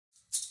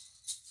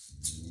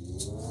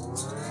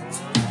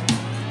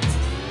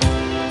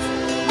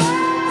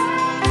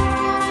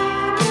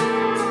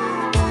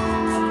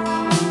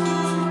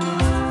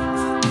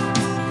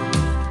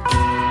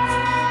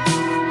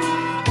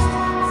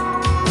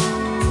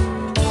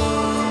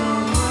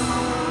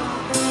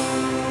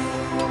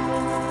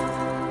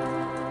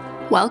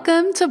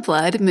Welcome to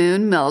Blood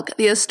Moon Milk,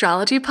 the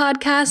astrology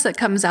podcast that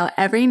comes out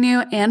every new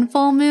and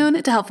full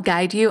moon to help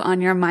guide you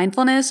on your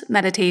mindfulness,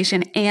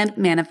 meditation, and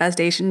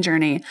manifestation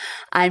journey.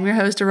 I'm your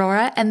host,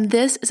 Aurora, and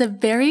this is a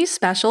very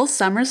special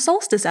summer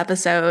solstice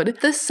episode.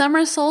 The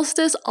summer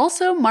solstice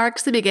also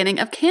marks the beginning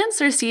of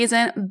Cancer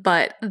season,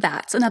 but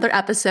that's another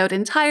episode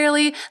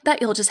entirely that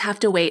you'll just have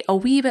to wait a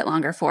wee bit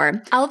longer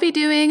for. I'll be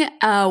doing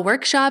a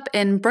workshop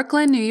in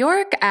Brooklyn, New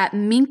York at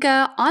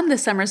Minka on the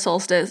summer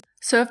solstice.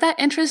 So if that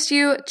interests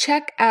you,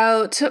 check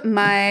out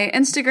my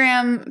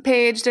Instagram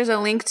page. There's a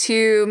link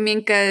to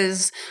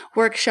Minka's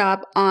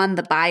workshop on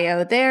the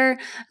bio there.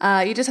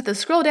 You just have to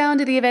scroll down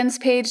to the events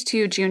page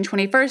to June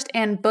 21st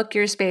and book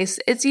your space.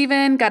 It's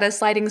even got a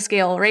sliding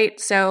scale rate,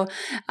 so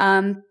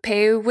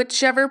pay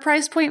whichever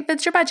price point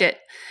fits your budget.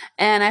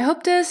 And I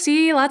hope to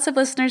see lots of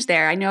listeners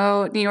there. I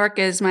know New York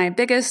is my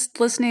biggest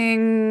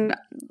listening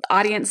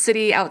audience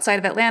city outside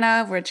of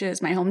Atlanta, which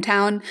is my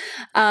hometown.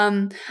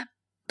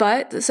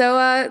 But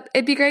so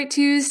it'd be great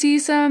to see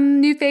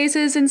some new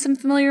faces and some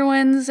familiar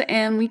ones,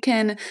 and we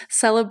can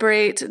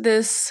celebrate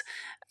this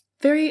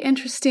very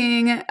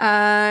interesting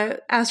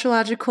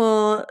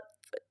astrological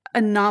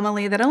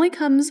anomaly that only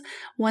comes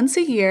once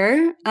a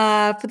year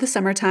for the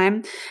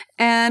summertime.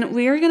 And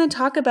we are going to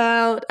talk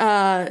about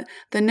the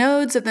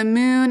nodes of the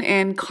moon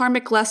and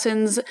karmic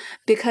lessons,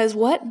 because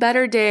what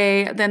better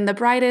day than the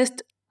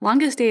brightest,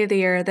 longest day of the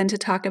year than to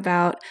talk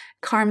about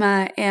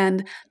karma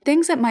and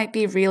things that might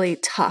be really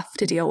tough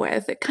to deal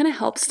with. It kind of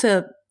helps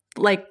to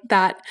like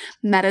that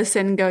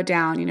medicine go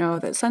down, you know,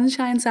 that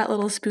sunshine's that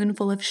little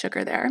spoonful of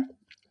sugar there.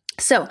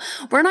 So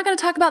we're not going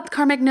to talk about the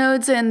karmic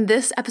nodes in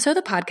this episode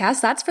of the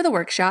podcast. That's for the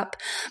workshop.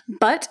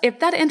 But if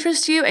that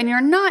interests you and you're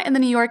not in the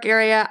New York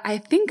area, I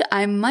think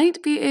I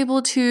might be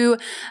able to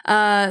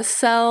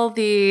sell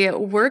the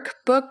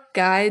workbook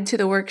guide to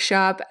the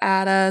workshop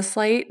at a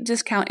slight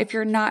discount if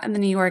you're not in the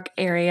New York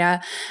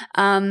area.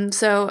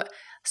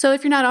 So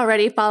if you're not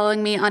already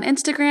following me on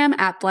Instagram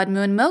at Blood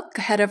Moon Milk,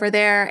 head over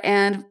there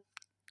and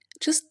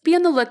just be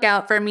on the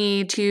lookout for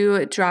me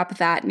to drop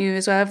that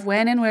news of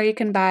when and where you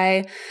can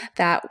buy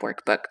that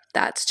workbook.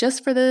 That's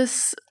just for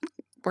this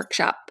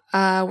workshop.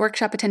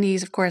 Workshop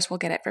attendees, of course, will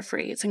get it for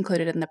free. It's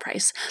included in the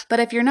price. But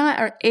if you're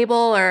not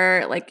able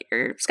or like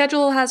your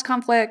schedule has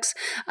conflicts,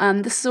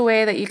 this is a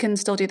way that you can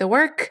still do the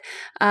work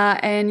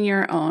in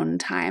your own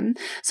time.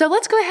 So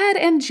let's go ahead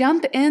and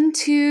jump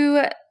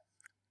into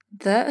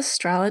the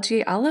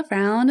astrology all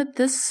around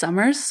this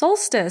summer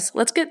solstice.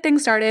 Let's get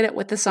things started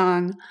with the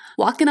song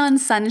Walking on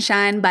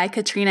Sunshine by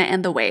Katrina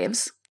and the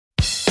Waves.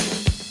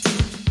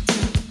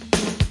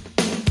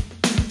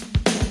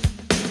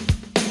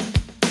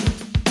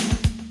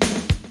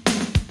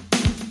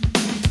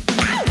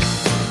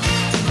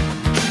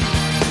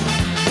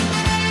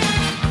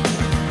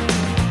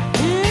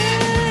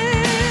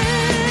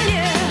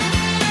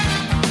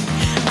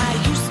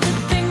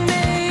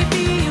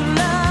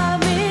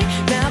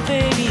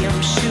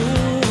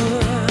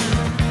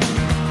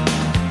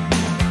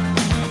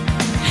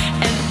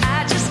 And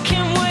I just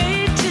can't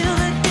wait till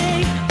the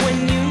day when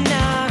you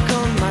know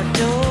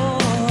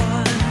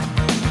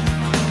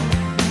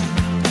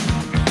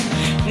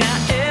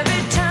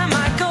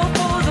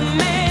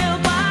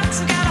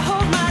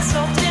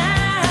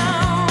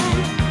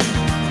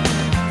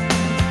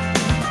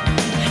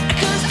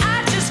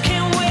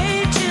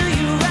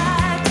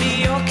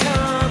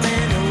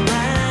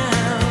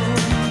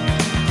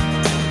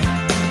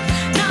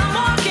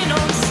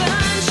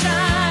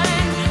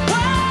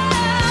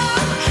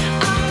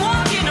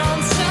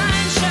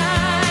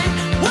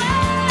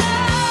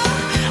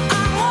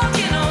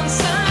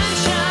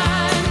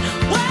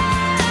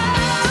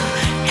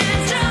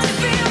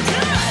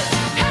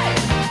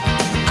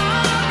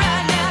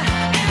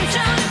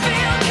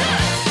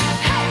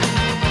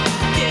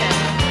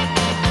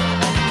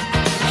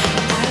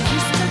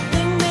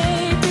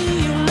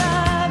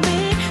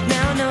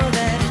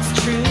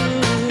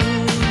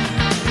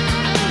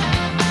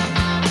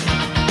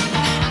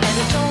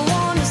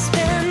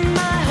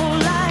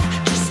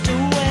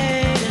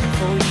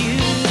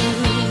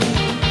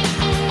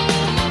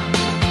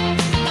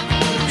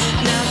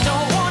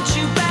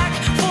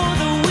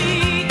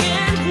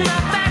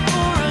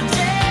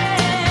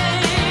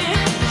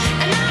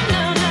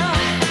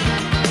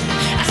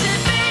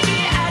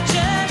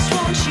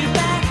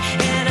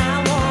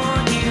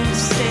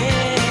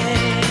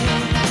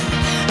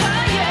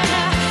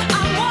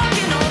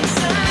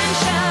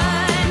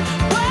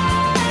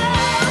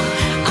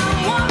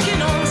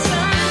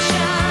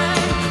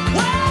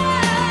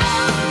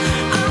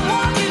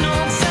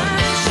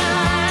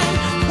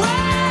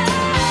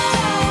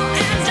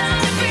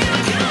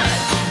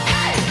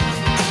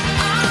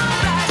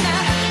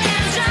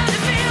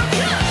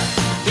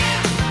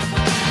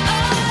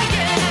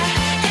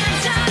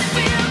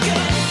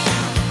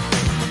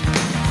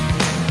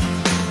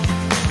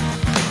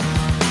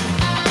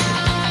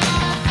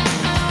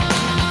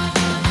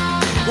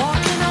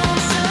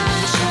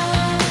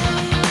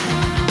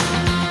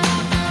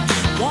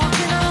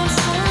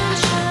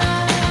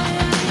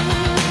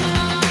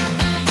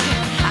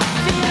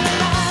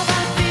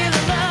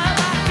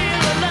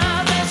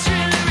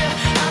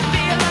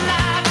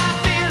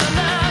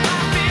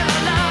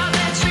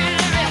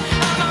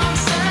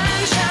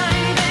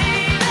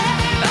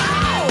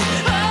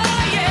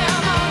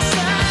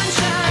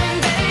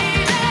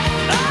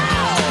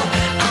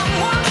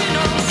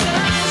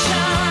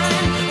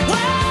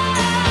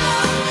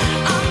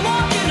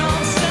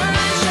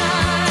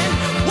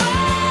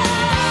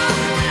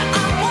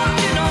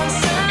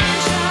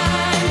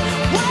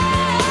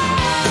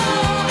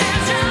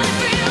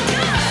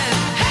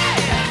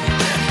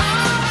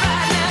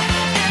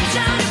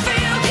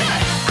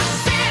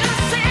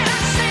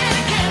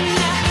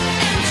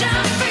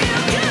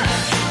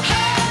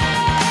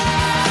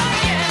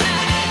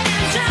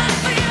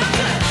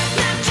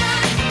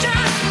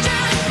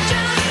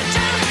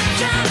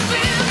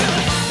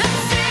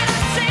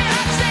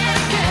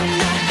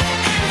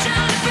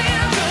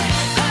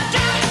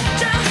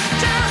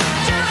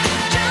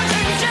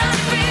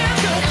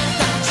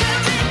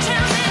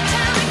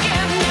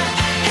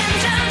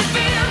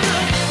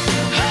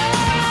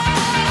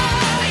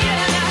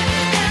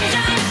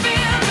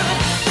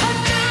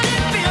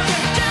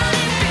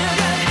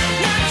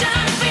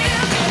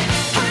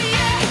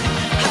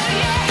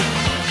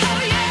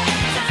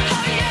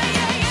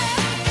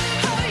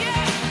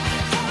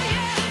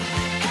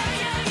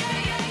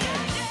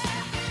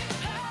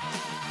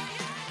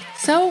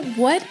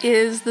What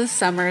is the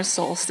summer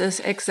solstice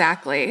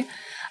exactly?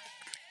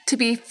 To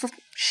be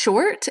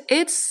short,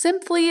 it's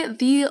simply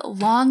the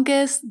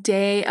longest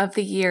day of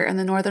the year in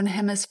the Northern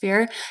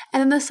Hemisphere,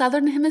 and in the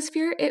Southern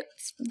Hemisphere,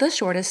 it's the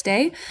shortest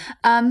day.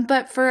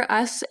 But for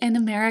us in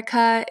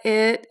America,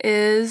 it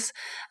is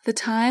the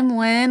time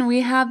when we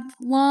have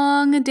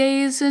long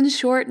days and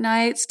short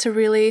nights to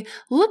really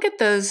look at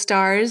those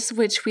stars,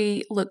 which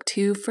we look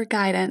to for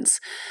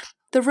guidance.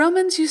 The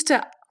Romans used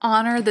to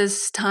honor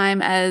this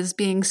time as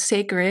being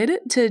sacred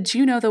to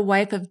Juno, the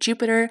wife of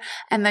Jupiter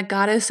and the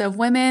goddess of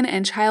women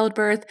and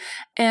childbirth,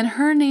 and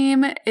her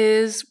name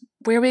is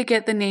where we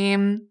get the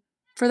name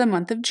for the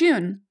month of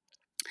June.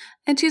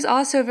 And she's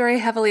also very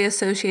heavily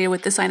associated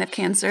with the sign of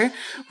Cancer,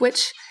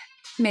 which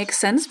makes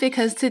sense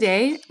because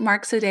today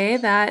marks a day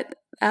that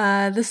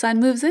the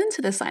sun moves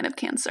into the sign of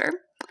Cancer.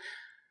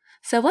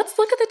 So let's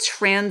look at the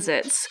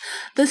transits.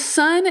 The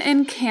sun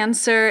in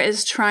Cancer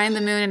is trine the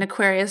moon in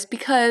Aquarius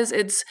because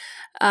it's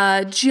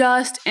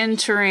just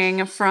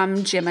entering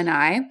from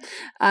Gemini.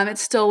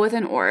 It's still with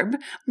an orb.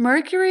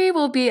 Mercury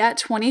will be at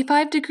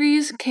 25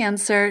 degrees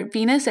Cancer,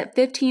 Venus at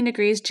 15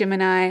 degrees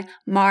Gemini,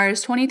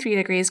 Mars 23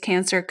 degrees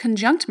Cancer,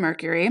 conjunct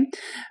Mercury.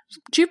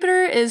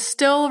 Jupiter is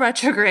still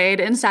retrograde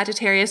in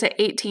Sagittarius at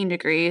 18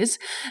 degrees.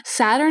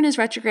 Saturn is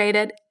retrograde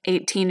at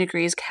 18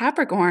 degrees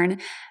Capricorn.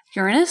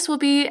 Uranus will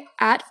be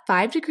at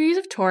 5 degrees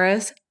of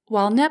Taurus,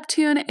 while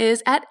Neptune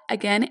is at,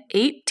 again,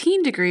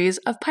 18 degrees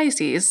of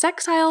Pisces,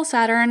 sextile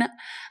Saturn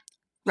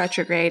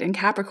retrograde in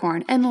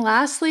Capricorn. And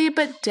lastly,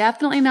 but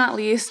definitely not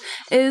least,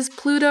 is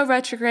Pluto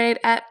retrograde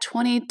at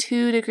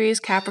 22 degrees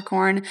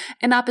Capricorn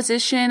in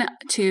opposition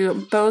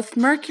to both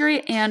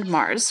Mercury and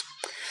Mars.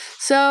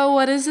 So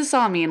what does this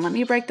all mean? Let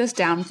me break this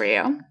down for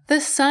you. The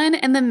sun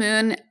and the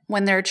moon,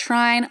 when they're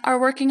trine, are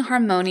working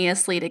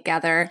harmoniously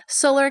together.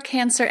 Solar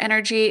Cancer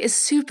energy is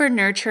super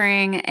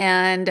nurturing,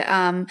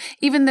 and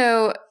even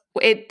though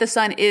the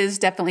sun is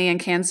definitely in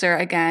Cancer,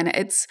 again,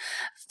 it's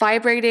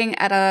vibrating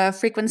at a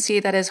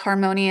frequency that is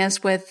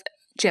harmonious with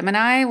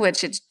Gemini,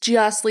 which it's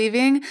just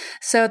leaving.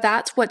 So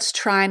that's what's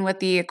trine with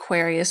the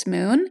Aquarius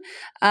moon.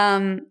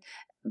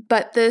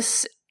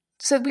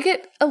 So we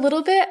get a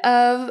little bit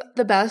of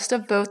the best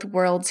of both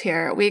worlds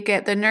here. We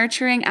get the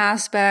nurturing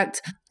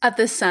aspect of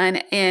the sun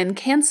in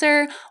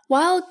Cancer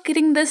while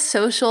getting the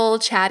social,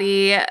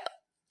 chatty,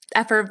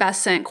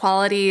 effervescent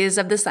qualities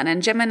of the sun in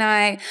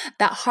Gemini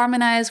that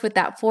harmonize with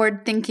that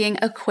forward-thinking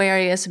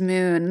Aquarius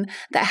moon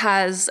that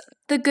has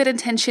the good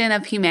intention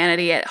of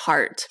humanity at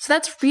heart. So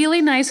that's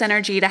really nice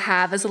energy to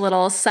have as a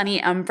little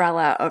sunny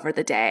umbrella over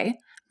the day.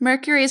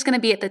 Mercury is going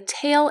to be at the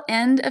tail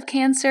end of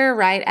Cancer,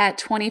 right at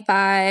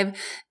 25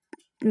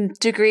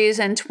 degrees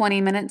and 20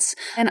 minutes,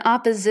 in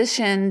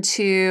opposition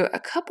to a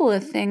couple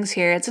of things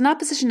here. It's in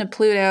opposition to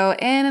Pluto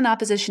and in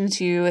opposition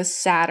to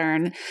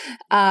Saturn,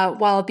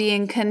 while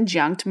being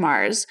conjunct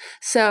Mars.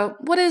 So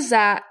what does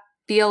that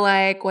feel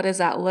like? What does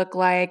that look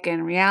like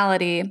in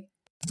reality?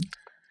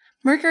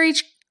 Mercury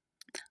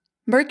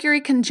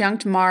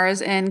conjunct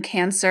Mars in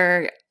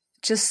Cancer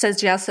just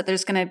suggests that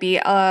there's going to be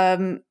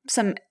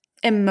some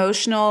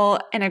emotional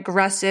and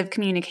aggressive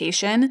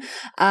communication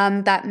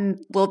that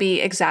will be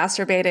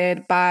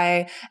exacerbated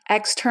by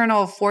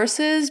external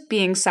forces,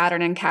 being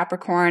Saturn and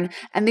Capricorn.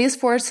 And these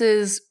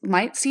forces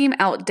might seem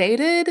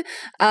outdated,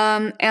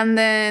 and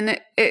then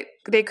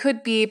they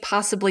could be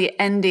possibly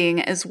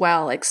ending as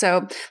well.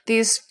 So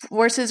these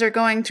forces are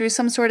going through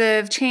some sort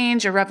of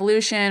change or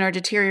revolution or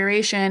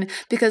deterioration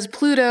because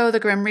Pluto,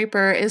 the Grim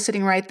Reaper, is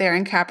sitting right there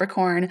in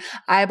Capricorn,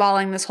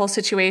 eyeballing this whole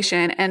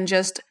situation, and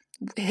just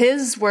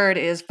his word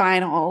is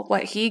final.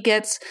 What he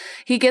gets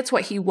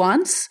what he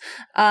wants.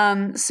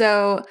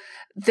 So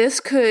this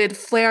could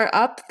flare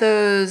up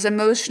those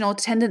emotional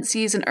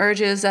tendencies and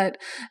urges that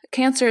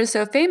Cancer is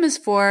so famous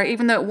for,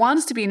 even though it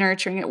wants to be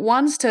nurturing. It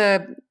wants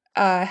to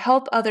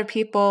help other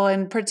people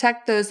and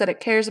protect those that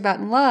it cares about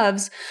and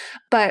loves.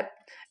 But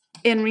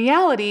in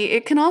reality,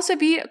 it can also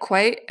be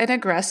quite an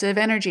aggressive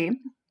energy.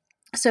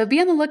 So be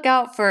on the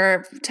lookout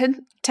for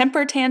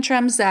temper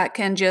tantrums that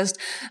can just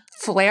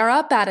flare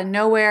up out of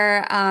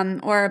nowhere,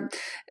 or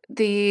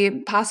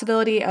the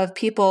possibility of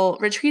people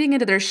retreating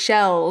into their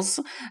shells,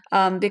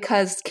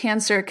 because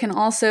Cancer can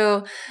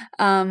also,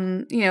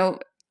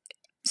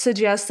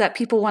 suggest that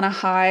people want to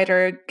hide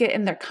or get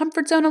in their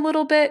comfort zone a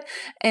little bit.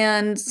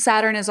 And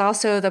Saturn is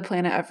also the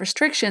planet of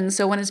restriction.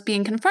 So when it's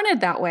being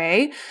confronted that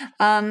way,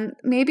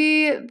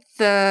 maybe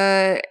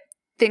the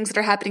things that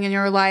are happening in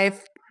your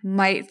life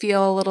might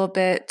feel a little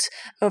bit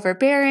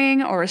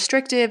overbearing or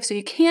restrictive, so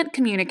you can't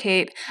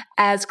communicate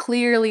as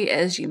clearly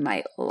as you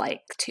might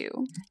like to.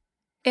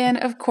 And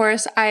of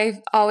course, I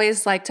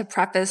always like to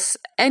preface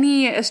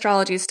any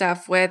astrology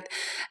stuff with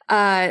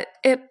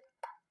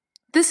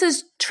this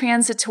is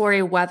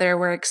transitory weather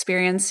we're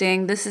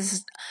experiencing. This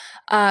is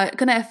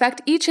going to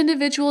affect each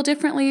individual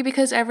differently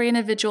because every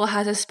individual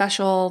has a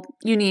special,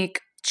 unique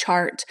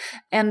chart,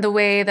 and the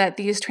way that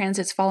these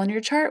transits fall in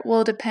your chart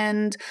will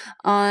depend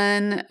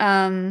on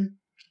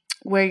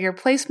where your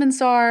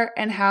placements are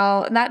and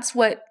that's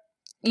what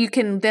you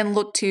can then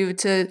look to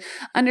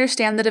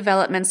understand the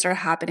developments that are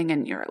happening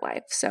in your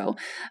life. So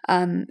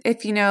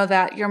if you know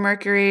that your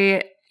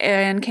Mercury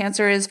and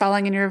Cancer is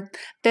falling in your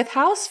 5th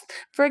house,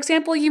 for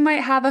example, you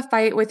might have a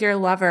fight with your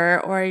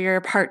lover or your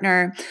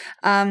partner,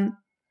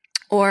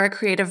 or a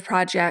creative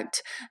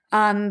project.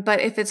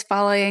 But if it's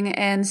falling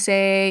in,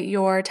 say,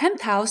 your 10th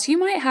house, you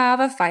might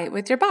have a fight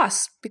with your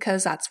boss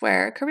because that's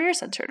where career is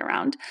centered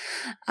around.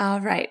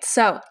 All right,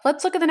 so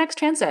let's look at the next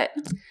transit.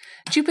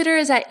 Jupiter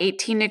is at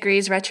 18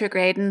 degrees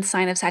retrograde in the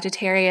sign of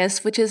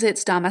Sagittarius, which is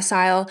its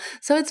domicile.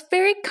 So it's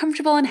very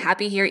comfortable and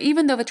happy here,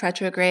 even though it's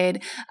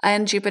retrograde.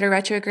 And Jupiter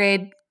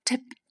retrograde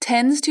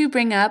tends to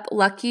bring up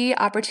lucky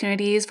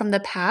opportunities from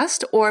the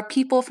past or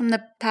people from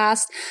the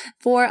past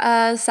for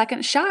a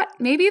second shot.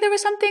 Maybe there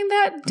was something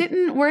that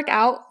didn't work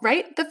out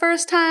right the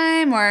first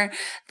time, or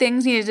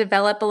things need to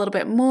develop a little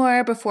bit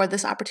more before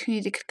this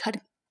opportunity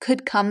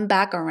could come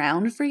back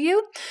around for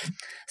you.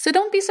 So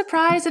don't be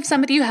surprised if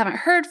somebody you haven't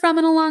heard from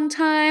in a long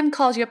time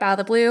calls you up out of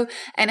the blue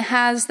and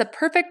has the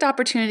perfect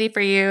opportunity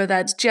for you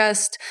that's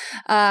just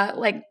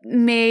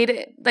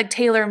tailor-made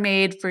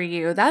for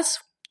you. That's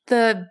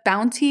the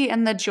bounty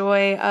and the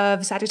joy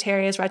of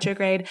Sagittarius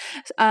retrograde.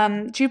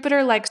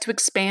 Jupiter likes to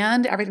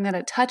expand everything that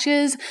it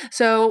touches.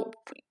 So,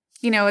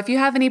 if you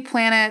have any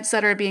planets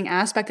that are being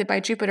aspected by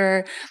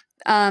Jupiter,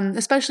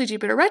 especially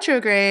Jupiter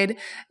retrograde,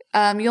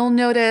 you'll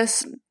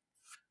notice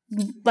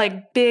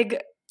like big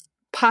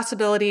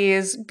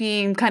possibilities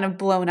being kind of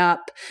blown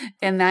up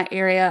in that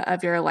area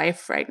of your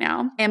life right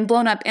now, and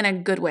blown up in a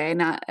good way,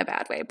 not a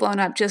bad way. Blown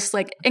up, just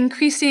like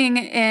increasing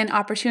in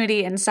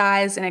opportunity and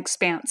size and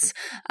expanse.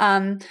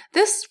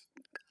 This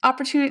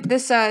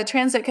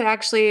transit could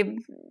actually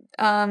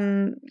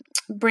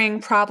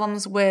bring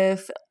problems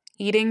with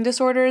eating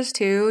disorders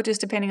too,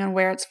 just depending on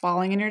where it's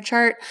falling in your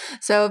chart.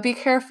 So be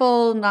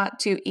careful not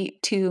to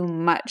eat too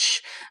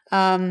much,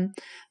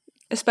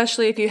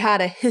 especially if you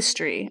had a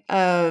history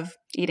of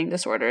eating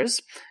disorders,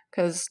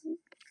 because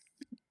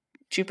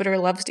Jupiter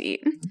loves to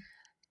eat.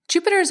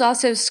 Jupiter is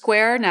also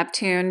square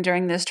Neptune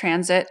during this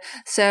transit.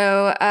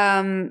 So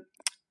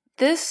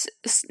this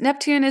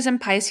Neptune is in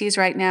Pisces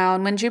right now.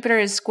 And when Jupiter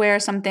is square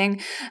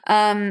something,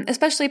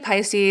 especially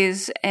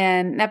Pisces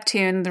and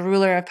Neptune, the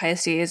ruler of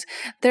Pisces,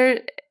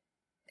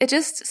 it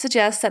just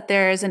suggests that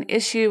there is an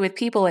issue with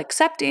people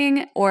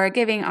accepting or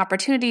giving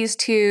opportunities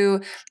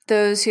to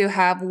those who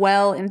have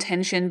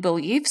well-intentioned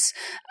beliefs,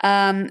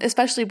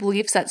 especially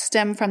beliefs that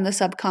stem from the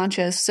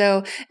subconscious.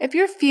 So if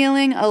you're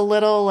feeling a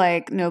little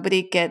like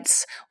nobody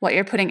gets what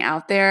you're putting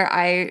out there,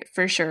 I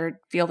for sure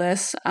feel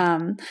this.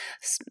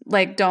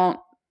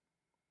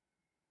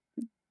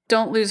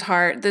 Don't lose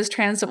heart. This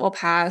transit will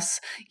pass.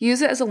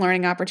 Use it as a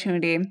learning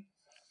opportunity.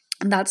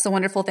 And that's the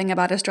wonderful thing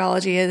about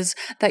astrology, is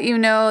that you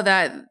know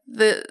that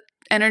the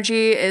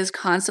energy is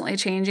constantly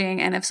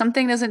changing. And if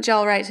something doesn't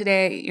gel right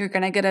today, you're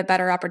going to get a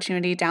better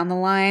opportunity down the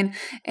line,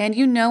 and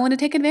you know when to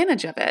take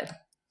advantage of it.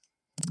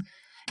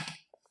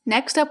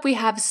 Next up, we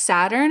have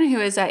Saturn, who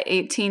is at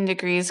 18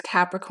 degrees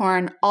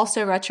Capricorn,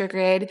 also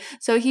retrograde.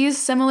 So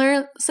he's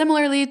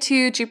similarly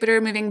to Jupiter,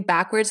 moving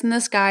backwards in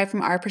the sky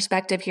from our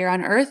perspective here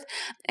on Earth.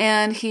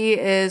 And he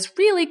is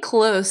really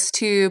close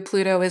to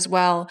Pluto as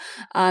well.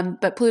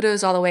 But Pluto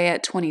is all the way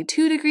at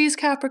 22 degrees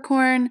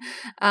Capricorn.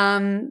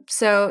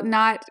 So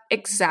not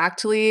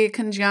exactly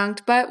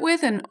conjunct, but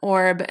with an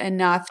orb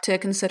enough to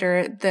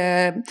consider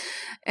the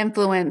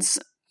influence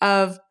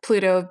of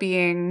Pluto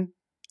being,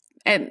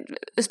 and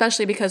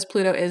especially because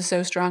Pluto is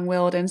so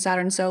strong-willed and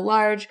Saturn so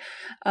large,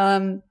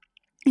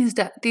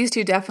 these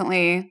two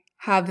definitely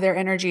have their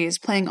energies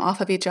playing off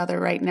of each other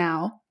right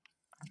now.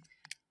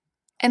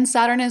 And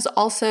Saturn is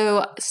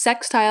also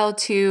sextile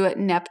to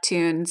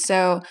Neptune.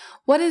 So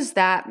what does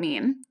that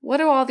mean? What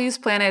do all these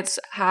planets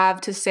have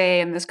to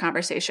say in this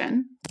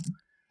conversation?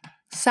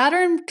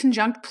 Saturn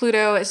conjunct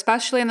Pluto,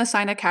 especially in the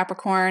sign of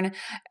Capricorn,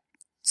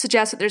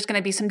 suggests that there's going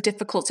to be some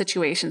difficult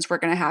situations we're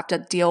going to have to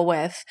deal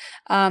with.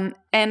 And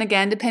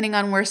again, depending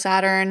on where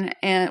Saturn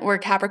and where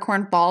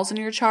Capricorn falls in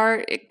your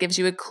chart, it gives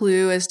you a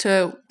clue as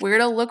to where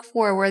to look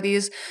for where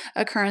these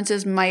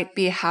occurrences might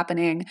be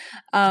happening.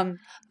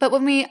 But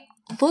when we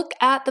look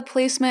at the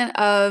placement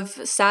of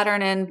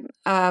Saturn and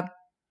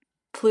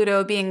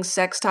Pluto being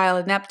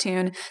sextile to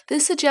Neptune,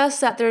 this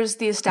suggests that there's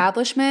the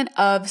establishment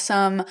of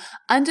some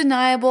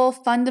undeniable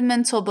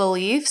fundamental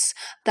beliefs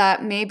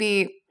that may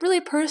be really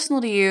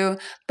personal to you,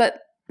 but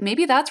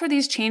maybe that's where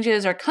these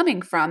changes are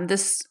coming from.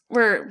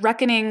 We're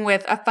reckoning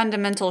with a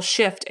fundamental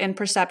shift in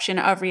perception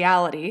of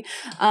reality.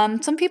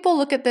 Some people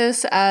look at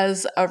this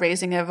as a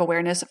raising of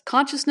awareness of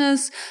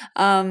consciousness,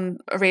 a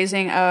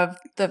raising of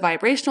the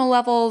vibrational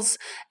levels.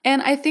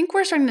 And I think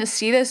we're starting to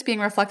see this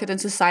being reflected in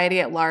society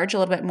at large a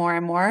little bit more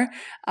and more.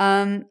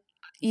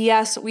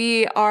 Yes,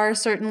 we are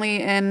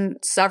certainly in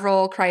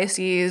several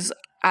crises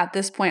at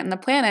this point on the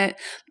planet,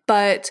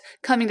 but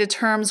coming to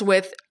terms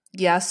with,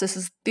 yes,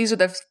 these are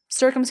the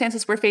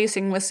circumstances we're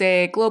facing with,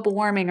 say, global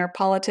warming or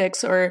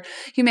politics or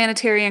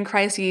humanitarian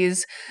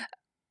crises.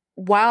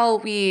 while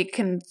we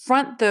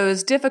confront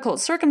those difficult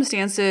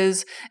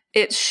circumstances,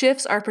 it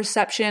shifts our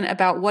perception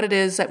about what it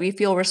is that we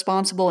feel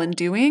responsible in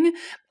doing.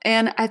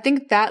 And I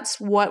think that's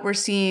what we're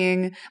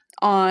seeing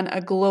on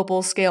a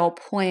global scale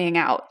playing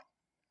out.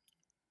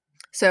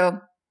 So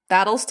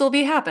that'll still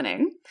be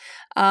happening.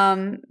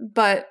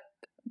 But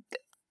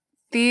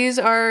these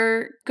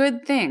are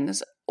good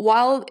things.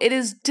 While it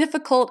is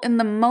difficult in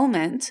the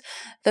moment,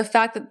 the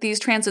fact that these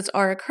transits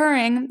are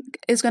occurring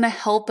is going to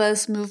help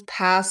us move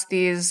past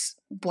these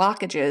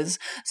blockages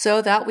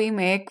so that we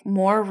make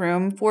more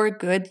room for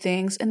good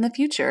things in the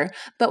future.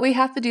 But we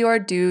have to do our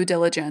due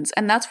diligence.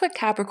 And that's what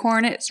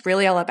Capricorn is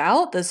really all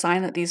about, the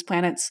sign that these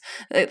planets,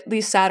 at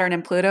least Saturn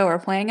and Pluto, are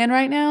playing in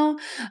right now.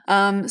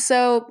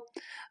 So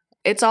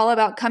it's all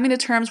about coming to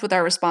terms with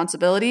our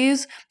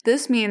responsibilities.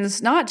 This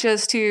means not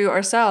just to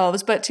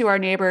ourselves, but to our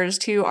neighbors,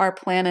 to our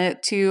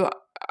planet, to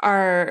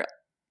our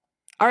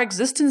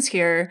existence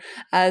here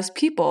as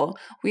people.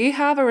 We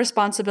have a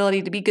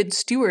responsibility to be good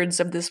stewards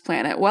of this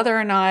planet. Whether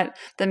or not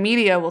the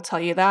media will tell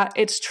you that,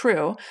 it's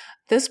true.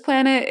 This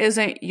planet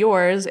isn't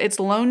yours. It's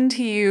loaned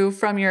to you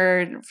from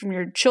your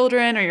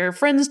children or your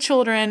friends'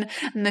 children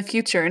in the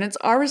future. And it's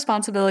our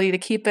responsibility to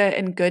keep it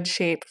in good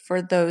shape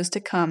for those to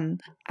come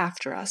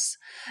after us.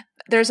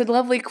 There's a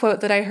lovely quote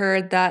that I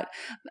heard that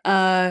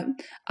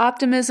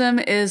optimism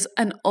is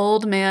an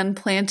old man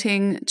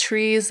planting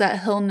trees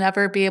that he'll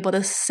never be able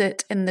to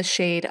sit in the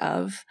shade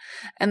of.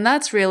 And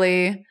that's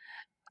really,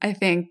 I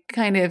think,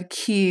 kind of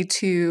key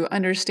to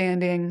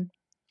understanding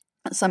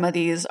some of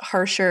these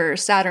harsher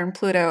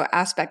Saturn-Pluto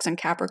aspects in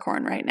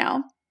Capricorn right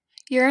now.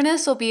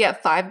 Uranus will be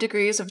at 5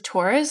 degrees of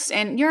Taurus,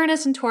 and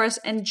Uranus and Taurus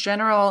in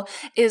general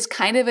is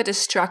kind of a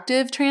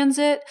destructive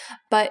transit,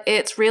 but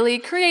it's really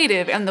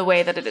creative in the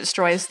way that it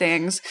destroys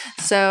things.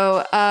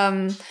 So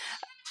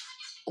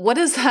what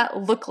does that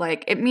look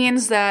like? It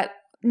means that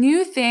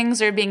new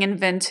things are being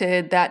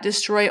invented that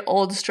destroy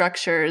old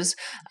structures.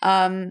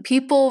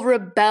 People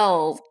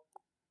rebel.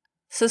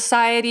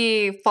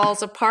 Society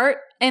falls apart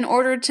in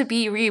order to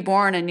be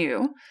reborn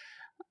anew.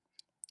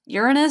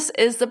 Uranus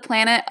is the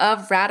planet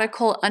of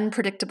radical,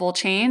 unpredictable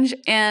change,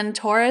 and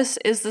Taurus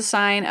is the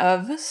sign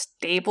of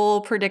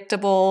stable,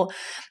 predictable,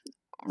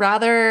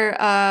 rather,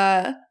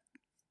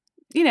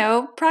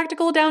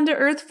 practical,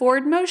 down-to-earth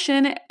forward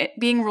motion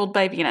being ruled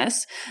by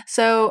Venus.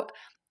 So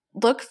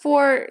look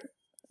for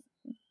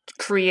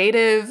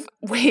creative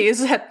ways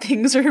that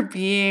things are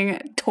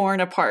being torn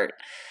apart.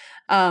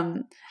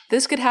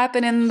 This could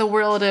happen in the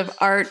world of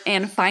art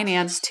and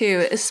finance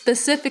too,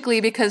 specifically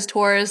because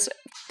Taurus,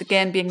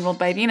 again being ruled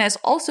by Venus,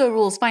 also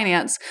rules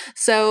finance.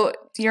 So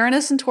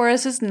Uranus and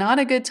Taurus is not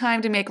a good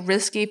time to make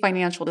risky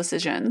financial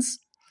decisions.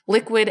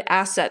 Liquid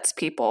assets,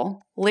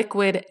 people.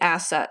 Liquid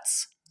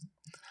assets.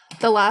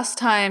 The last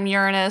time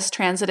Uranus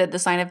transited the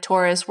sign of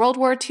Taurus, World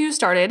War II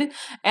started,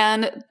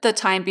 and the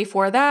time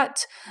before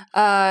that,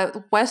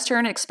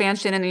 Western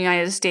expansion in the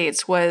United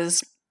States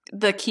was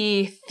the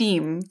key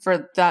theme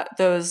for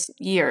those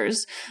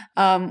years,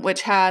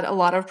 which had a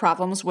lot of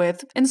problems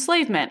with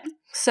enslavement.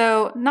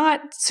 So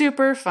not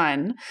super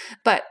fun.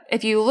 But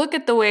if you look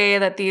at the way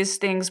that these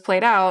things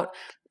played out,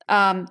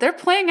 they're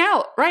playing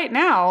out right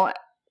now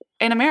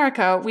in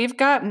America. We've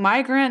got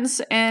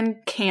migrants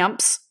in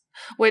camps,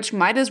 which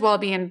might as well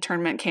be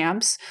internment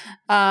camps.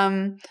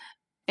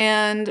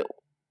 And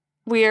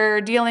we're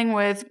dealing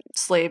with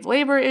slave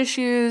labor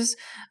issues.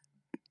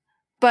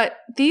 But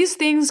these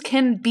things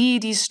can be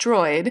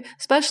destroyed,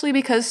 especially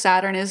because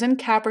Saturn is in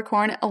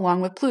Capricorn along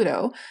with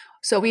Pluto.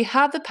 So we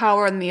have the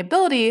power and the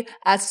ability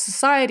as a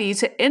society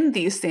to end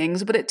these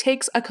things, but it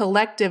takes a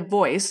collective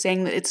voice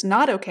saying that it's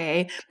not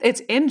okay,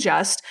 it's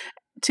unjust,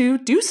 to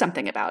do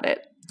something about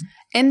it.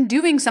 And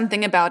doing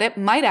something about it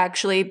might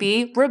actually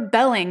be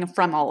rebelling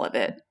from all of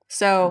it.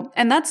 So,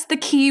 and that's the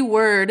key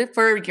word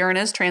for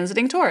Uranus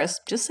transiting Taurus.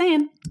 Just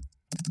saying.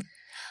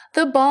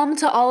 The balm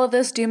to all of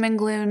this doom and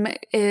gloom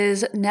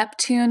is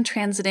Neptune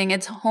transiting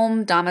its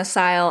home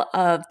domicile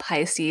of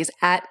Pisces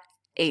at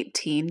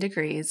 18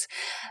 degrees.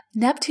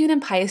 Neptune in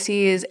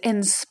Pisces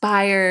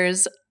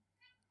inspires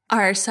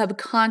our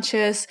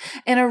subconscious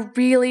in a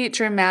really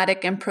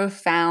dramatic and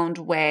profound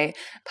way.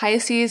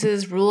 Pisces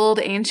is ruled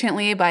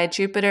anciently by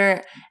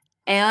Jupiter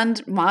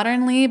and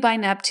modernly by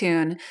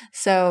Neptune.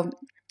 So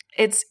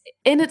it's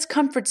in its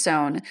comfort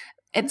zone.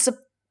 It's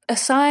a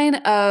sign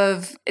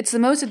of, it's the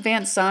most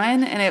advanced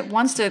sign, and it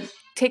wants to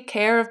take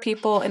care of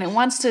people, and it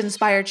wants to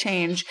inspire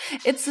change.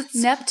 It's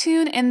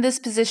Neptune in this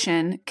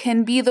position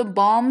can be the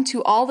balm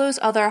to all those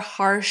other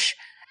harsh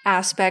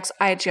aspects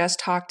I just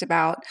talked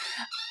about.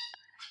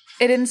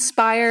 It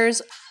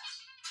inspires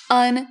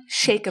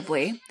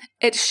unshakably.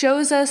 It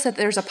shows us that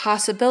there's a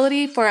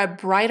possibility for a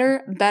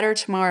brighter, better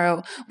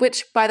tomorrow,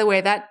 which, by the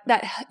way, that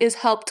is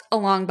helped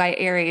along by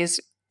Aries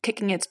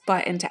kicking its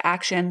butt into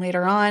action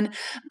later on.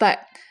 But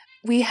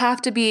we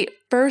have to be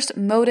first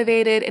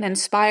motivated and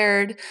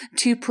inspired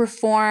to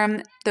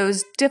perform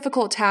those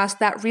difficult tasks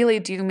that really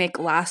do make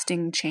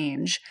lasting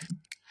change.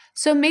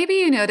 So maybe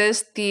you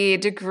noticed the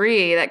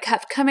degree that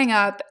kept coming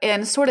up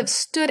and sort of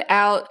stood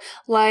out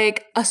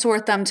like a sore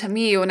thumb to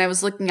me when I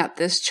was looking at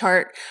this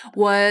chart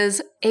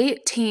was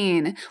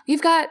 18.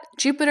 We've got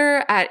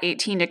Jupiter at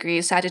 18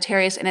 degrees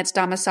Sagittarius in its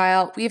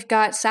domicile. We've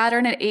got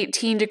Saturn at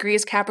 18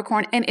 degrees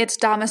Capricorn in its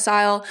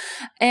domicile.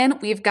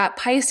 And we've got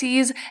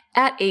Pisces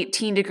at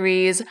 18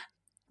 degrees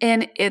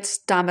in its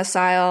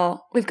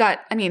domicile.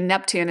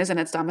 Neptune is in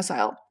its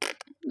domicile.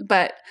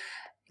 But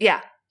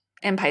yeah,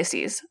 in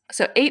Pisces.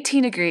 So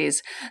 18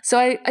 degrees. So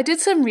I did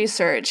some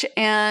research,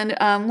 and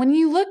when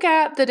you look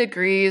at the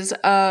degrees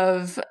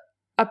of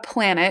a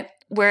planet,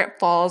 where it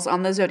falls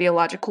on the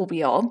zodiacal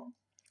wheel,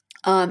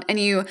 and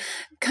you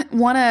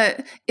want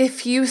to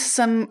effuse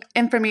some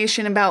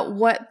information about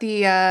what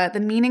the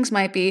meanings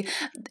might be,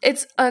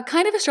 it's a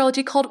kind of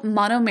astrology called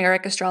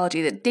monomeric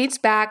astrology that dates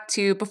back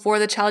to before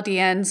the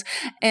Chaldeans,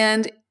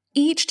 and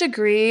each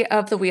degree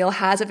of the wheel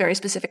has a very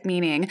specific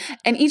meaning,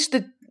 and each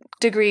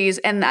degrees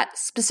and that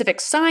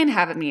specific sign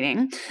have a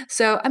meaning.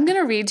 So I'm going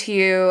to read to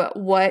you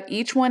what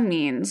each one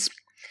means.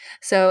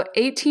 So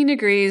 18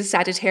 degrees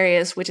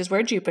Sagittarius, which is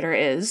where Jupiter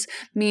is,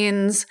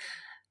 means,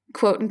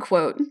 quote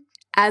unquote,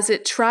 as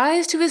it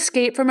tries to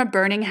escape from a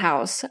burning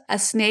house, a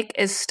snake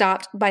is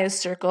stopped by a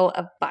circle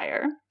of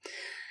fire.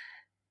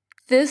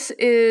 This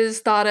is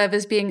thought of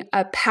as being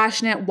a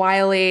passionate,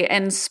 wily,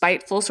 and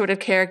spiteful sort of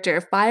character.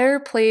 Fire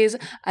plays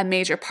a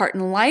major part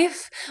in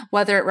life,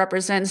 whether it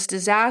represents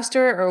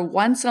disaster or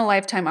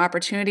once-in-a-lifetime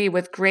opportunity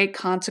with great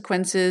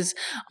consequences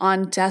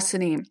on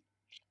destiny.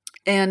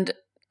 And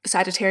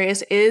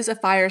Sagittarius is a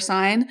fire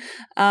sign,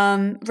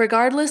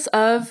 regardless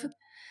of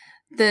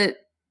the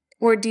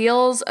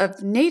ordeals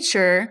of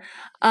nature,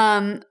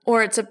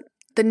 or it's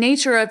the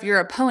nature of your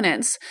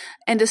opponents,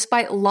 and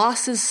despite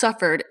losses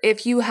suffered,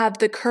 if you have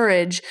the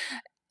courage,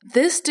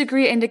 this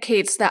degree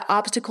indicates that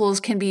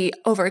obstacles can be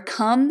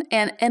overcome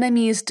and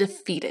enemies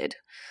defeated.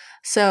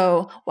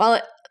 So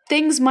while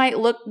things might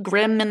look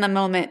grim in the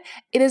moment,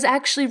 it is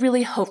actually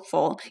really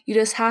hopeful. You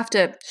just have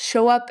to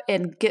show up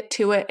and get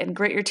to it and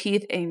grit your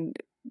teeth and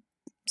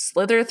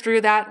slither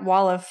through that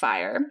wall of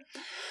fire.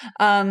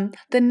 The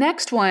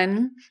next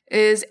one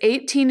is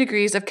 18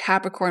 degrees of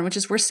Capricorn, which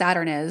is where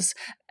Saturn is.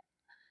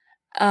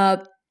 A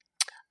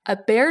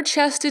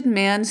bare-chested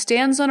man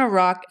stands on a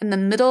rock in the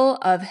middle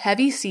of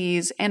heavy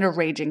seas and a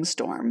raging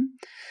storm.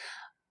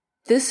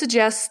 This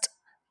suggests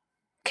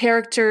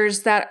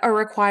characters that are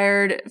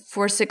required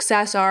for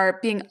success are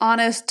being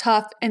honest,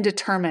 tough, and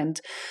determined.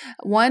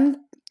 One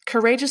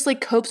courageously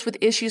copes with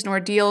issues and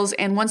ordeals,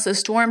 and once the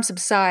storm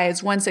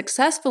subsides, one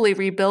successfully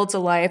rebuilds a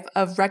life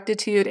of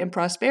rectitude and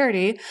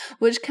prosperity,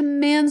 which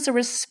commands the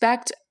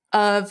respect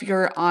of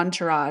your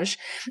entourage.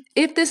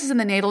 If this is in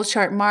the natal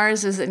chart,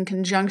 Mars is in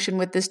conjunction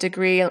with this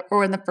degree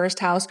or in the first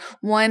house,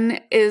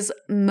 one is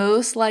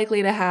most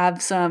likely to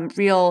have some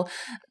real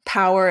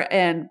power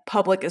and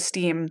public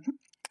esteem,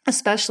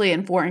 especially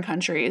in foreign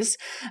countries.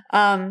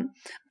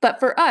 But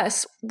for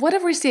us, what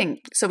are we seeing?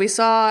 So we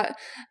saw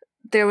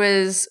there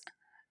was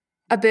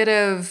a bit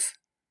of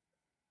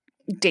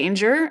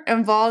danger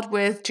involved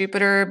with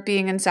Jupiter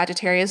being in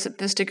Sagittarius at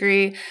this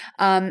degree,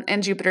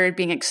 and Jupiter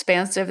being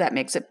expansive, that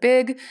makes it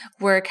big,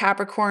 where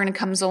Capricorn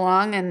comes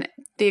along and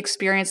the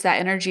experience, that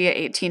energy at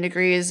 18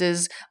 degrees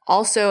is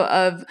also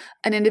of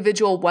an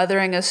individual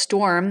weathering a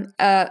storm,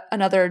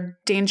 another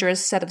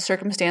dangerous set of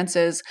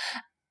circumstances.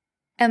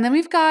 And then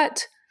we've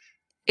got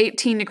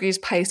 18 degrees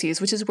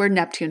Pisces, which is where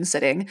Neptune's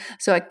sitting.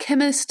 So a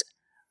chemist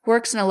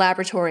works in a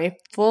laboratory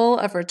full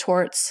of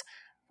retorts,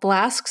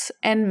 flasks,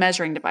 and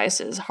measuring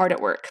devices, hard at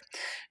work.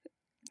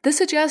 This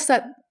suggests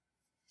that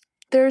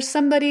there's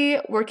somebody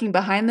working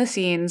behind the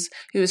scenes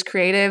who is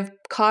creative,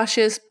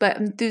 cautious, but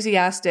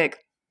enthusiastic,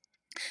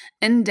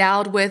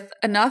 endowed with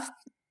enough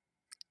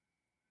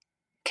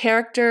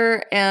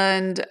character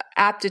and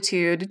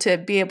aptitude to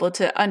be able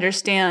to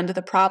understand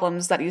the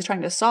problems that he's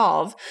trying to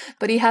solve,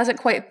 but he hasn't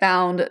quite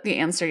found the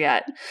answer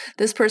yet.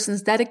 This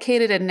person's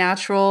dedicated and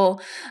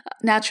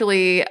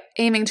naturally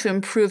aiming to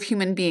improve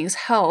human beings'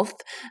 health,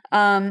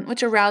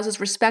 which arouses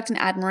respect and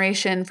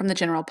admiration from the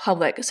general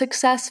public.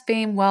 Success,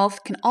 fame,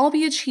 wealth can all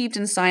be achieved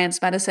in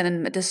science, medicine,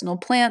 and medicinal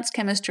plants,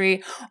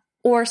 chemistry,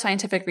 or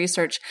scientific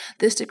research.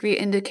 This degree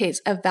indicates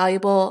a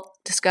valuable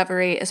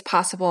discovery is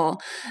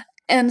possible.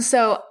 And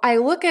so I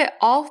look at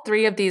all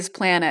three of these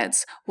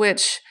planets,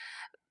 which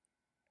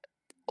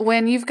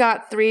when you've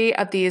got three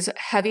of these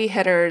heavy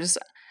hitters,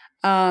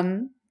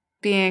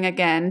 being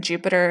again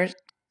Jupiter,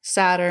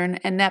 Saturn,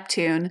 and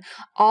Neptune,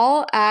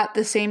 all at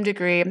the same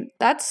degree,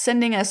 that's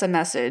sending us a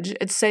message.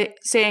 It's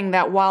saying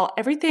that while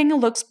everything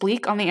looks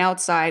bleak on the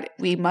outside,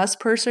 we must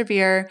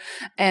persevere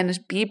and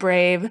be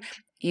brave,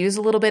 use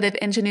a little bit of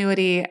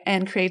ingenuity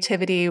and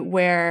creativity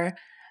where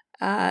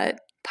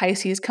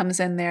Pisces comes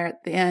in there at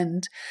the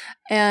end.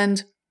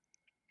 And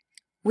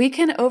we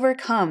can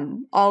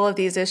overcome all of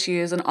these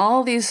issues and all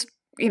of these,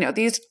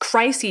 these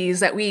crises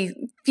that we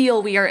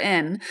feel we are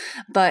in.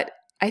 But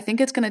I think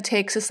it's going to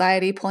take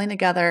society pulling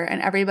together and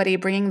everybody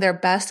bringing their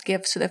best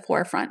gifts to the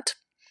forefront.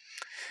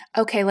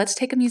 Okay, let's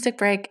take a music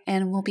break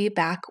and we'll be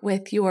back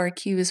with your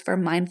cues for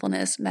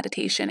mindfulness,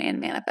 meditation,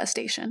 and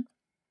manifestation.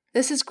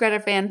 This is Greta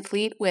Van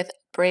Fleet with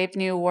Brave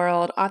New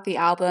World off the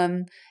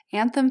album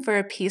Anthem for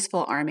a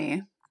Peaceful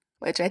Army,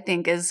 which I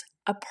think is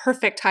a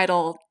perfect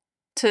title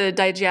to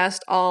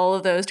digest all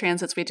of those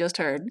transits we just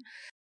heard.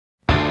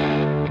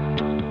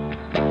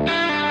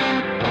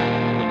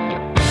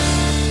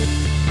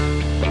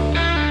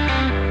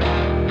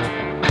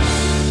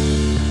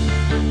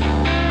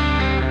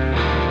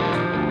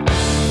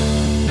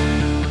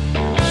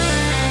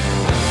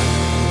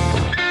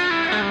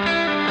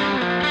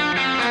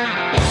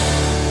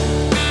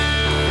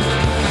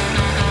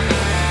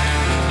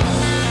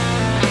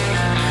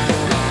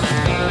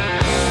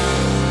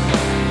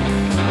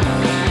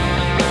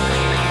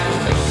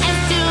 And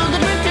still the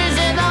drifters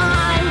in the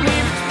line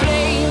with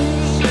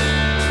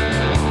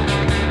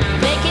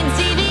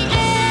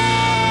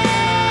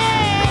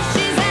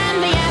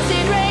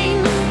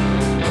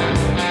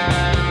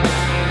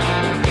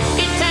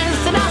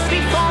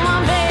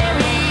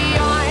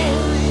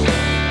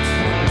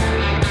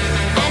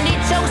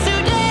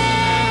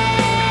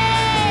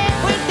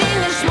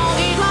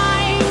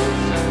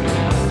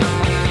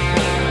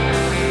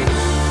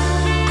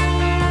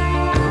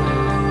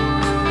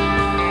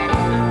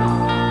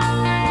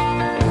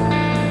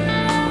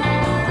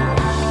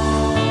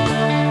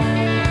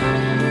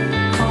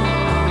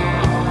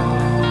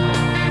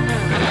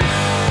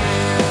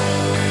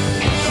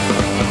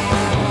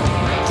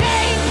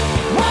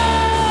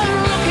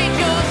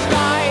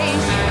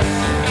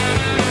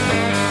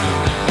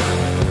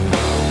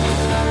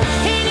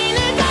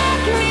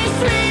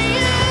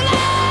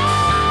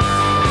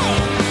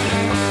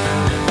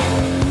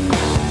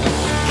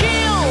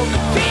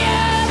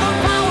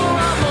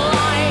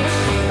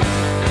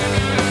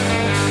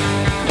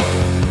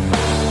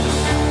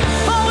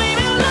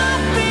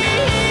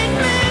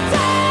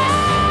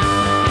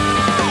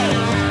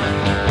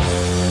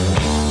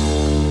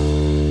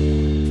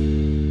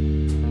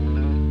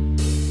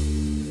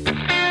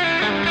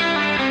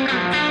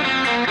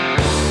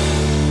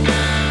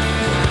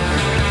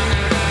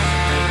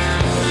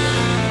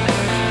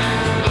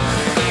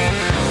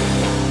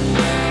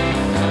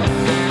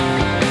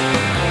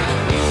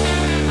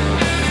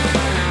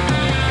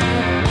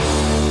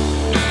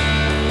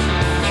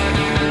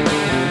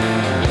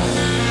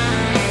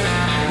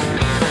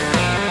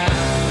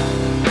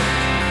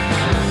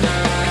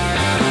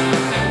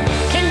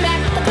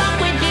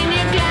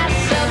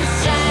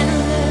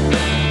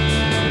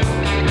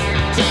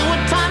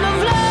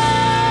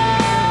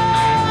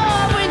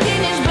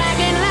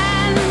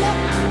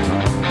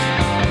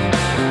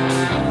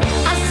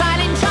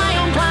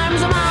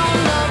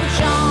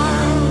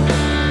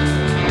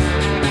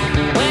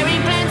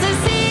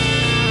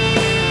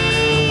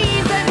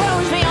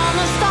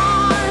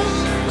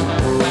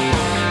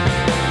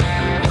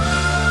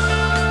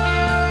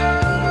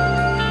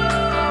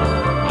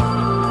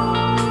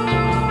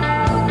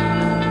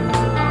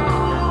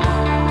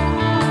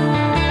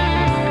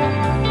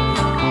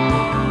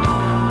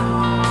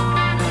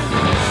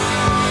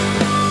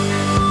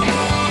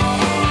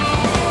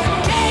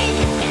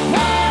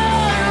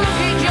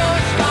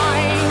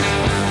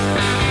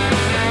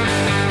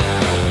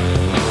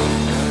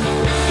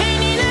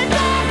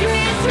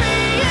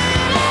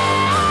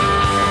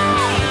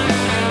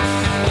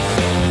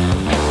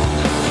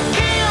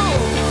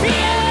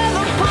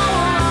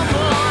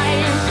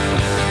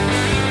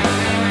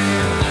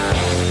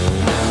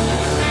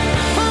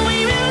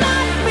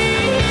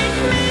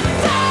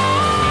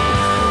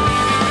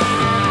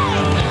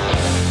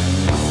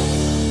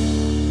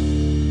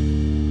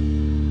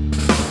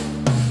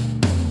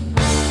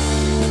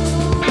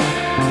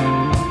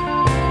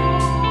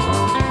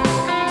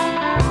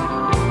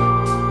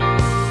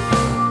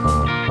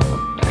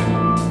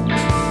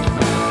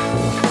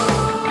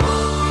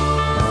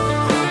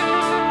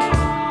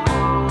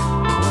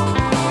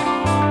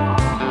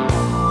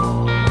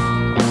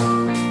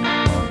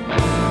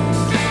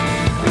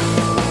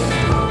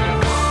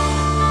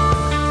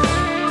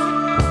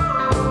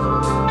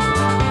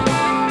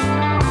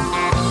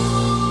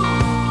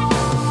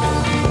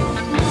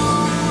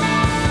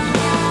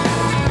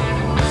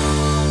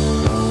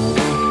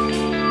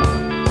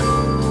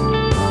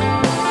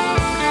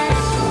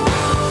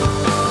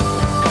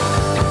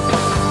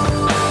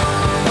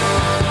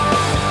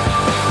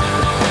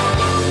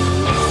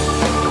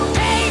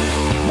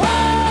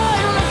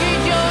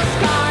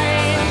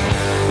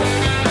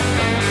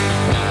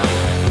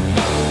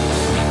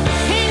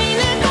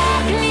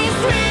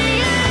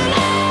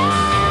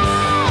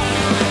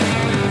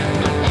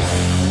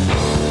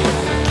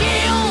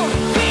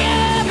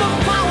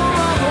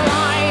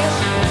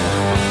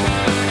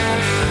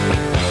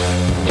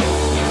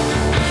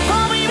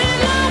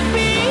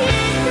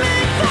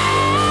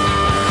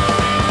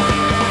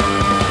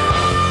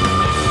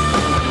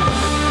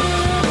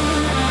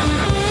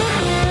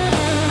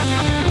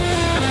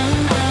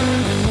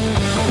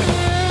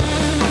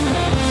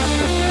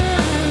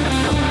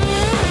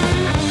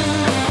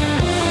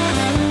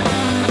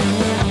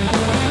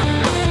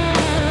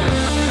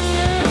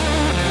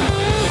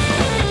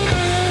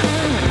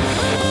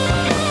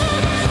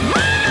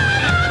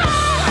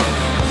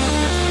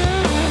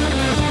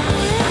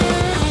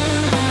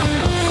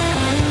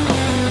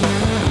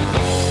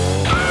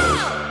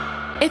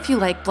If you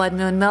like Blood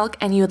Moon Milk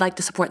and you would like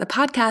to support the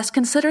podcast,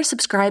 consider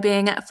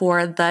subscribing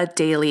for the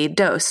Daily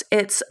Dose.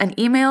 It's an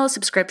email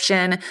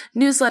subscription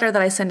newsletter that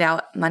I send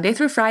out Monday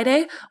through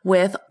Friday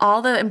with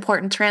all the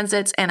important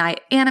transits, and I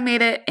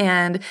animate it,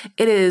 and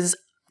it is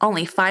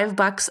only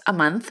 $5 a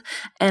month,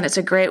 and it's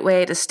a great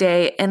way to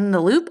stay in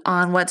the loop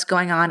on what's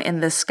going on in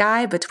the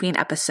sky between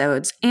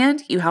episodes,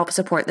 and you help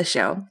support the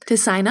show. To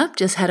sign up,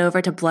 just head over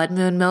to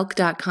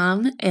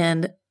bloodmoonmilk.com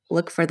and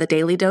look for the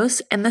Daily Dose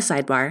in the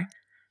sidebar.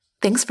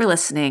 Thanks for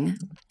listening.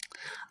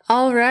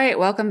 All right,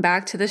 welcome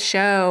back to the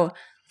show.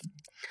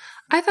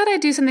 I thought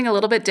I'd do something a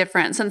little bit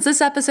different since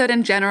this episode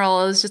in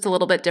general is just a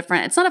little bit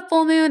different. It's not a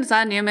full moon, it's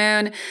not a new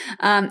moon,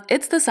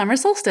 it's the summer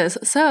solstice.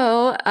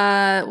 So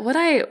what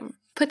I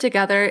put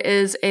together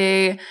is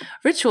a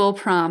ritual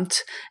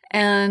prompt.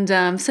 And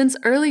since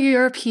early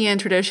European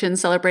traditions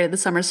celebrated the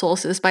summer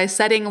solstice by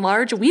setting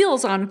large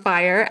wheels on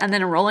fire and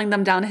then rolling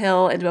them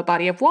downhill into a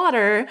body of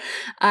water,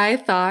 I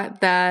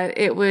thought that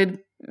it would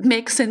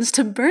make sense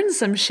to burn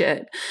some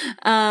shit.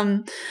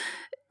 And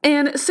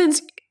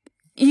since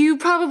you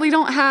probably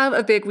don't have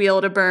a big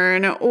wheel to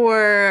burn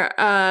or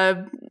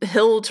a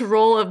hill to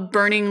roll a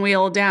burning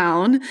wheel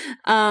down,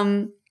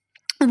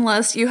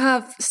 unless you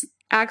have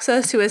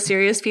access to a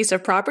serious piece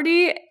of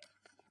property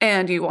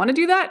and you want to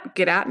do that,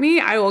 get at me.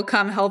 I will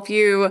come help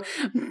you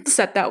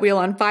set that wheel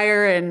on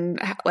fire and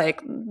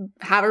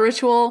have a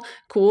ritual.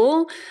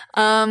 Cool.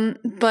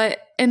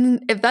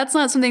 And if that's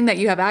not something that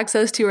you have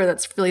access to or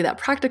that's really that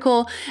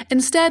practical,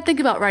 instead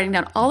think about writing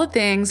down all the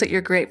things that you're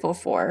grateful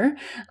for.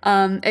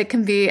 It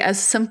can be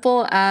as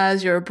simple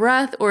as your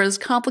breath or as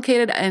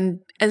complicated and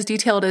as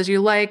detailed as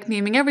you like,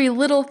 naming every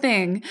little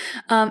thing,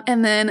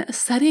 and then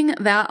setting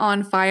that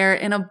on fire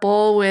in a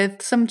bowl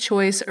with some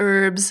choice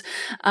herbs.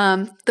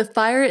 The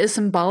fire is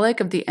symbolic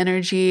of the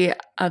energy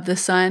of the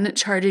sun,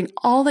 charging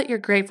all that you're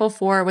grateful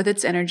for with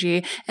its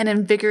energy and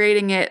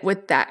invigorating it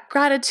with that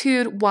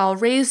gratitude while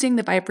raising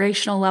the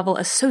vibrational level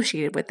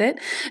associated with it,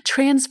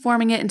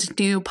 transforming it into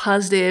new,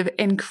 positive,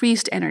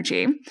 increased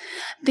energy.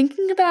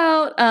 Thinking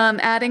about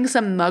adding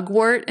some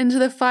mugwort into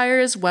the fire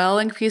as well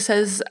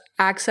increases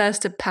access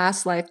to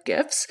past life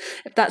gifts.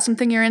 If that's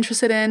something you're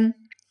interested in,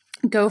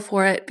 go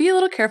for it. Be a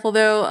little careful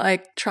though.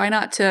 Try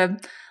not to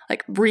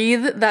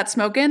breathe that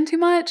smoke in too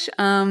much.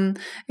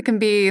 It can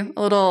be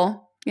a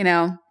little,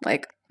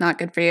 not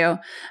good for you.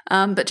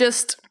 But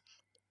just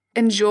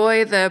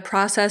enjoy the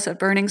process of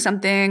burning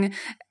something.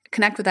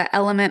 Connect with that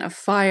element of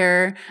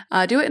fire.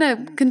 Do it in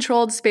a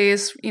controlled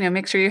space.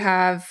 Make sure you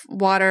have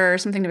water or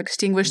something to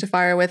extinguish the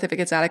fire with if it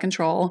gets out of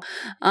control.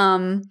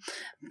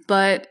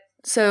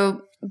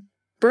 So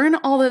burn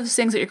all those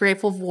things that you're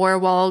grateful for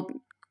while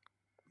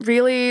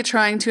really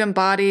trying to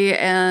embody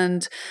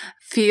and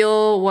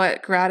feel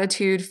what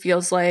gratitude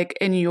feels like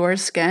in your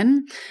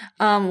skin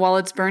while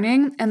it's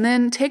burning. And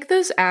then take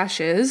those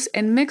ashes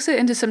and mix it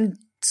into some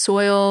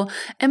soil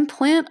and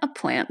plant a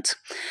plant.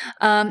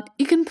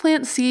 You can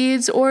plant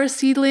seeds or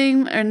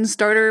seedling, and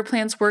starter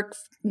plants work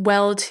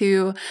well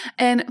too.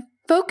 And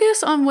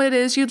focus on what it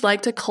is you'd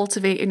like to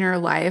cultivate in your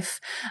life.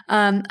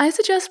 I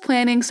suggest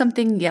planting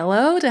something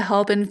yellow to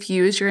help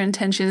infuse your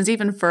intentions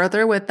even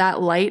further with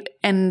that light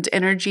and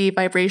energy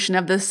vibration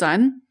of the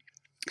sun.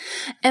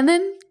 And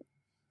then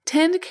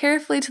tend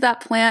carefully to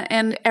that plant,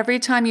 and every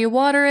time you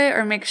water it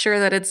or make sure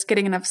that it's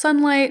getting enough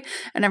sunlight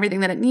and everything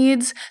that it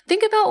needs,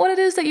 think about what it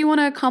is that you want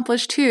to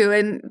accomplish too.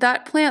 And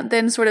that plant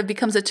then sort of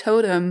becomes a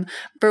totem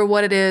for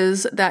what it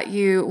is that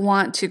you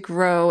want to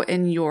grow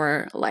in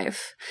your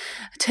life.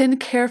 Tend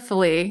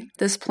carefully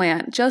this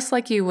plant, just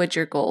like you would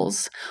your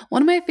goals.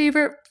 One of my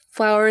favorite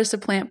flowers to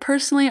plant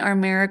personally are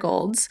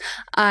marigolds.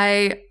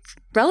 I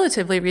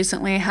relatively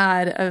recently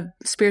had a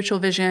spiritual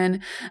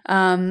vision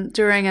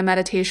during a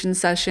meditation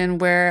session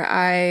where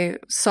I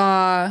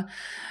saw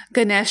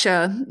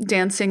Ganesha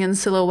dancing in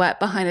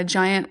silhouette behind a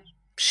giant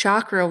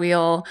chakra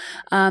wheel,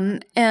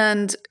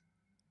 and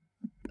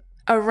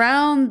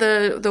around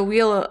the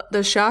wheel,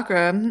 the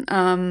chakra,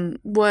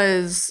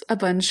 was a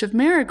bunch of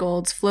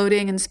marigolds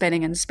floating and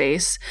spinning in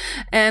space.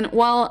 And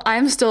while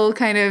I'm still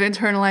kind of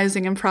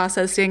internalizing and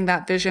processing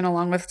that vision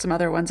along with some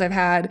other ones I've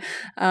had,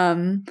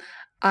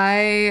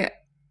 I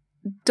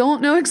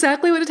don't know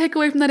exactly what to take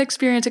away from that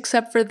experience,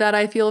 except for that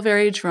I feel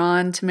very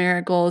drawn to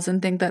marigolds and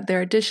think that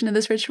their addition to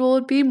this ritual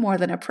would be more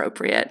than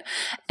appropriate.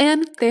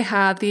 And they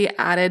have the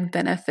added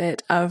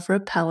benefit of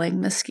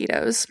repelling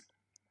mosquitoes.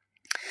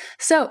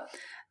 So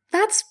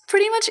that's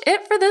pretty much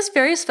it for this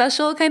very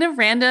special kind of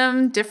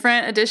random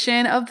different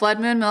edition of Blood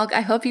Moon Milk.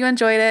 I hope you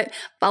enjoyed it.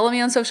 Follow me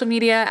on social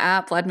media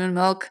at Blood Moon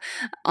Milk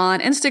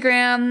on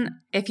Instagram.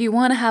 If you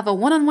want to have a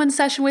one-on-one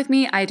session with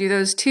me, I do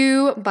those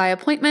too by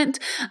appointment.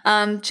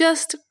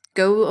 Just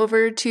go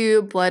over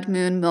to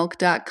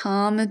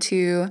bloodmoonmilk.com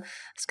to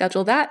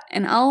schedule that,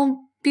 and I'll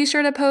be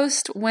sure to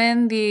post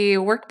when the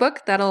workbook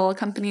that'll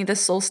accompany the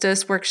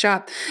solstice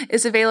workshop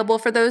is available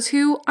for those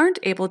who aren't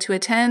able to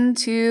attend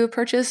to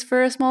purchase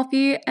for a small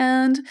fee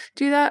and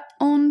do that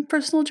own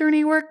personal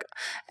journey work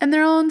in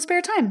their own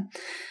spare time.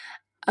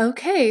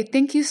 Okay,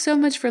 thank you so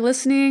much for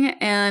listening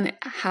and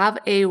have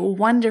a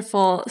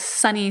wonderful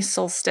sunny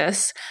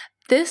solstice.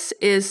 This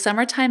is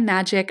Summertime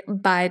Magic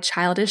by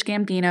Childish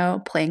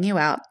Gambino playing you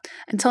out.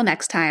 Until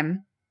next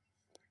time,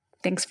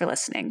 thanks for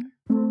listening.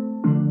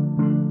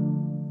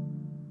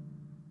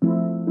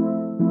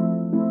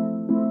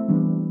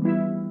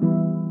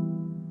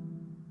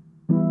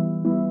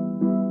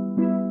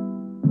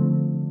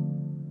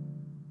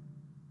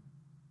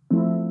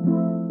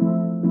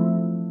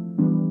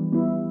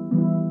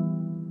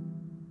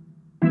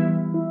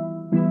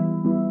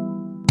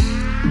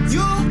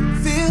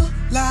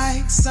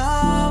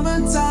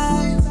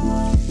 Summertime,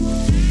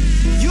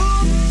 you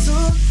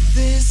took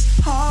this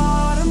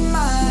heart of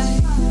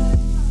mine.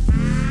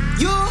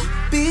 You'll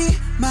be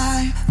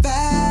my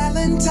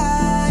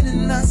Valentine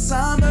in the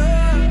summer,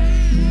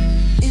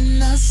 in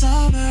the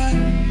summer.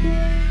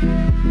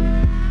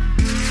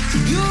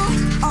 You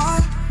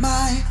are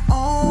my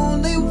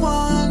only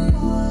one,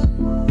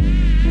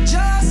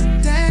 just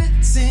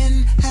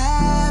dancing,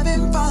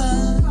 having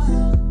fun,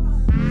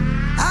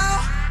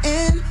 out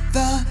in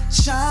the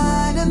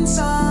shining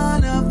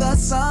sun of the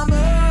summer.